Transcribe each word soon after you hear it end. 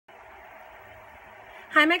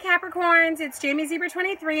Hi my Capricorns, it's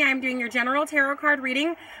jamiezebra23. I'm doing your general tarot card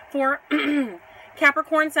reading for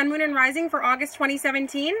Capricorn, Sun, Moon, and Rising for August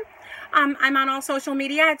 2017. I'm on all social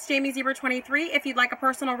media. It's jamiezebra23. If you'd like a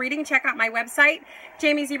personal reading, check out my website,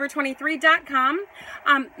 jamiezebra23.com.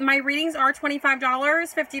 My readings are $25,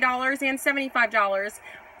 $50, and $75.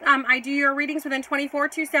 I do your readings within 24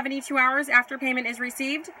 to 72 hours after payment is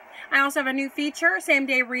received. I also have a new feature, same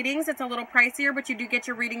day readings. It's a little pricier, but you do get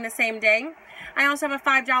your reading the same day. I also have a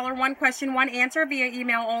 $5 one question, one answer via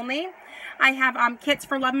email only. I have kits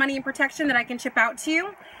for love, money, and protection that I can ship out to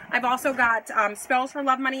you. I've also got spells for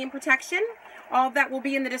love, money, and protection. All of that will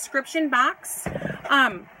be in the description box.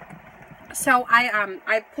 So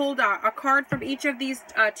I pulled a card from each of these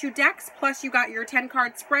two decks, plus you got your 10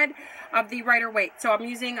 card spread of the Rider-Waite. So I'm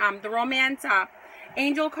using the Romance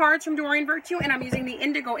Angel cards from Doreen Virtue, and I'm using the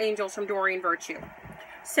Indigo Angels from Doreen Virtue.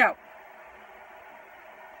 So,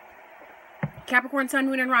 Capricorn, Sun,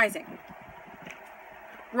 Moon, and Rising.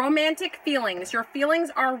 Romantic feelings. Your feelings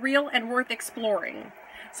are real and worth exploring.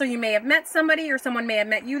 So you may have met somebody, or someone may have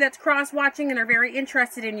met you that's cross-watching and are very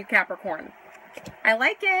interested in you, Capricorn. I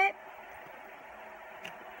like it.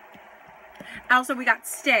 Also, we got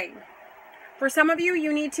stay. For some of you,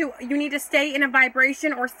 you need to stay in a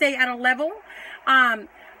vibration or stay at a level.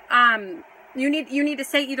 You need to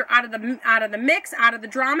stay either out of the mix, out of the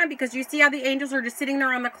drama, because you see how the angels are just sitting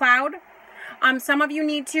there on the cloud. Some of you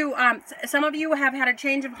need to. Some of you have had a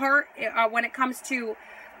change of heart when it comes to,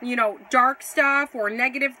 you know, dark stuff or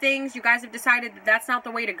negative things. You guys have decided that that's not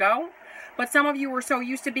the way to go. But some of you were so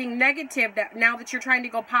used to being negative that now that you're trying to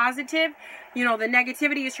go positive, you know, the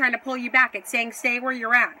negativity is trying to pull you back. It's saying stay where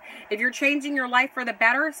you're at. If you're changing your life for the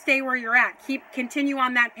better, stay where you're at. Continue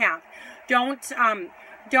on that path. Don't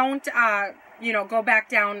you know, go back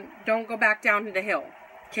down. Don't go back down the hill.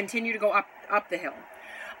 Continue to go up the hill.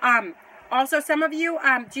 Also, some of you,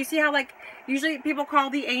 do you see how, like, usually people call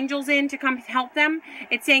the angels in to come help them?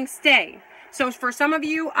 It's saying stay. So for some of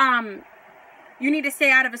you, you need to stay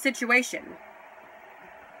out of a situation.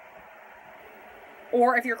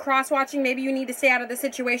 Or if you're cross-watching, maybe you need to stay out of the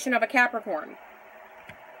situation of a Capricorn.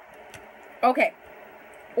 Okay.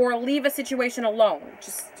 Or leave a situation alone.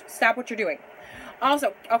 Just stop what you're doing.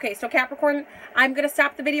 Also, okay, so Capricorn, I'm going to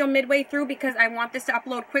stop the video midway through because I want this to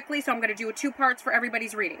upload quickly, so I'm going to do 2 parts for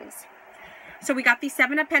everybody's readings. So we got the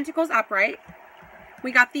 7 of Pentacles upright.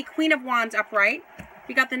 We got the Queen of Wands upright.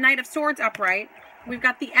 We got the Knight of Swords upright. We've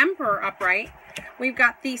got the Emperor upright. We've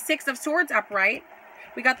got the 6 of Swords upright.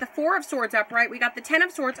 We got the 4 of Swords upright. We got the 10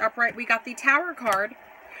 of Swords upright. We got the Tower card.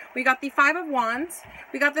 We got the 5 of Wands.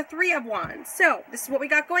 We got the 3 of Wands. So, this is what we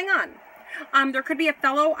got going on. There could be a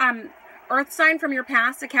fellow Earth sign from your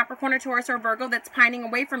past, a Capricorn, a Taurus, or Virgo that's pining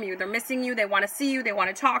away from you. They're missing you. They want to see you. They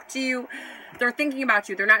want to talk to you. They're thinking about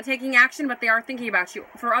you. They're not taking action, but they are thinking about you.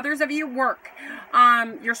 For others of you, work.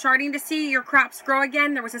 You're starting to see your crops grow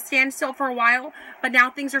again. There was a standstill for a while, but now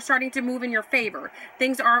things are starting to move in your favor.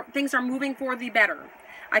 Things are moving for the better.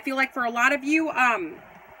 I feel like for a lot of you,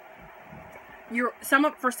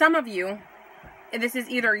 for some of you, this is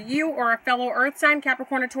either you or a fellow Earth sign,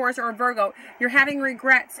 Capricorn, a Taurus, or a Virgo. You're having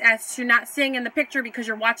regrets as to not staying in the picture because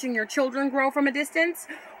you're watching your children grow from a distance,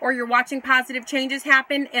 or you're watching positive changes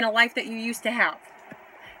happen in a life that you used to have.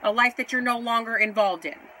 A life that you're no longer involved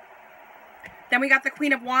in. Then we got the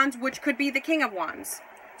Queen of Wands, which could be the King of Wands.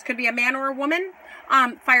 This could be a man or a woman.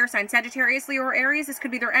 Fire sign, Sagittarius, Leo, or Aries. This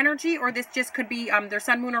could be their energy, or this just could be their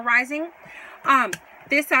sun, moon, or rising.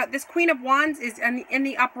 This Queen of Wands is in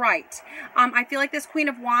the upright. I feel like this Queen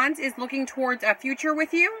of Wands is looking towards a future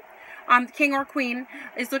with you. King or Queen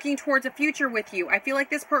is looking towards a future with you. I feel like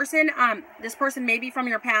this person may be from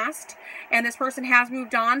your past, and this person has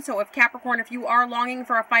moved on. So if Capricorn, if you are longing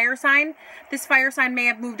for a fire sign, this fire sign may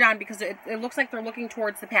have moved on because it looks like they're looking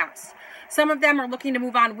towards the past. Some of them are looking to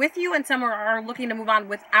move on with you, and some are looking to move on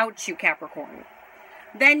without you, Capricorn.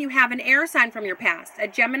 Then you have an air sign from your past, a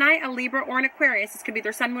Gemini, a Libra, or an Aquarius. This could be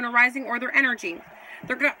their sun, moon, or rising, or their energy.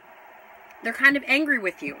 They're kind of angry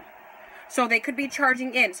with you. So they could be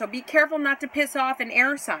charging in. So be careful not to piss off an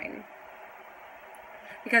air sign.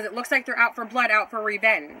 Because it looks like they're out for blood, out for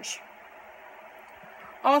revenge.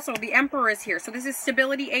 Also, the Emperor is here. So this is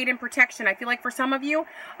stability, aid, and protection. I feel like for some of you,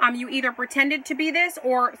 you either pretended to be this,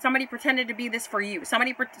 or somebody pretended to be this for you.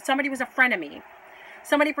 Somebody was a frenemy.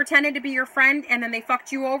 Somebody pretended to be your friend and then they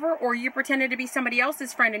fucked you over, or you pretended to be somebody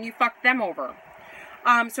else's friend and you fucked them over.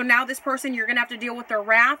 So now this person, you're going to have to deal with their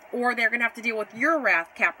wrath, or they're going to have to deal with your wrath,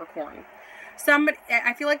 Capricorn.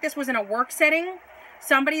 I feel like this was in a work setting.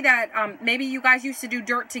 Somebody that maybe you guys used to do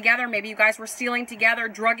dirt together. Maybe you guys were stealing together,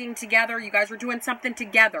 drugging together. You guys were doing something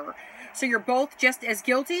together. So you're both just as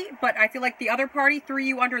guilty, but I feel like the other party threw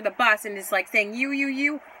you under the bus and is like saying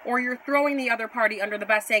you, or you're throwing the other party under the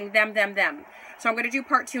bus saying them. So I'm going to do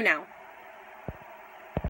part 2 now.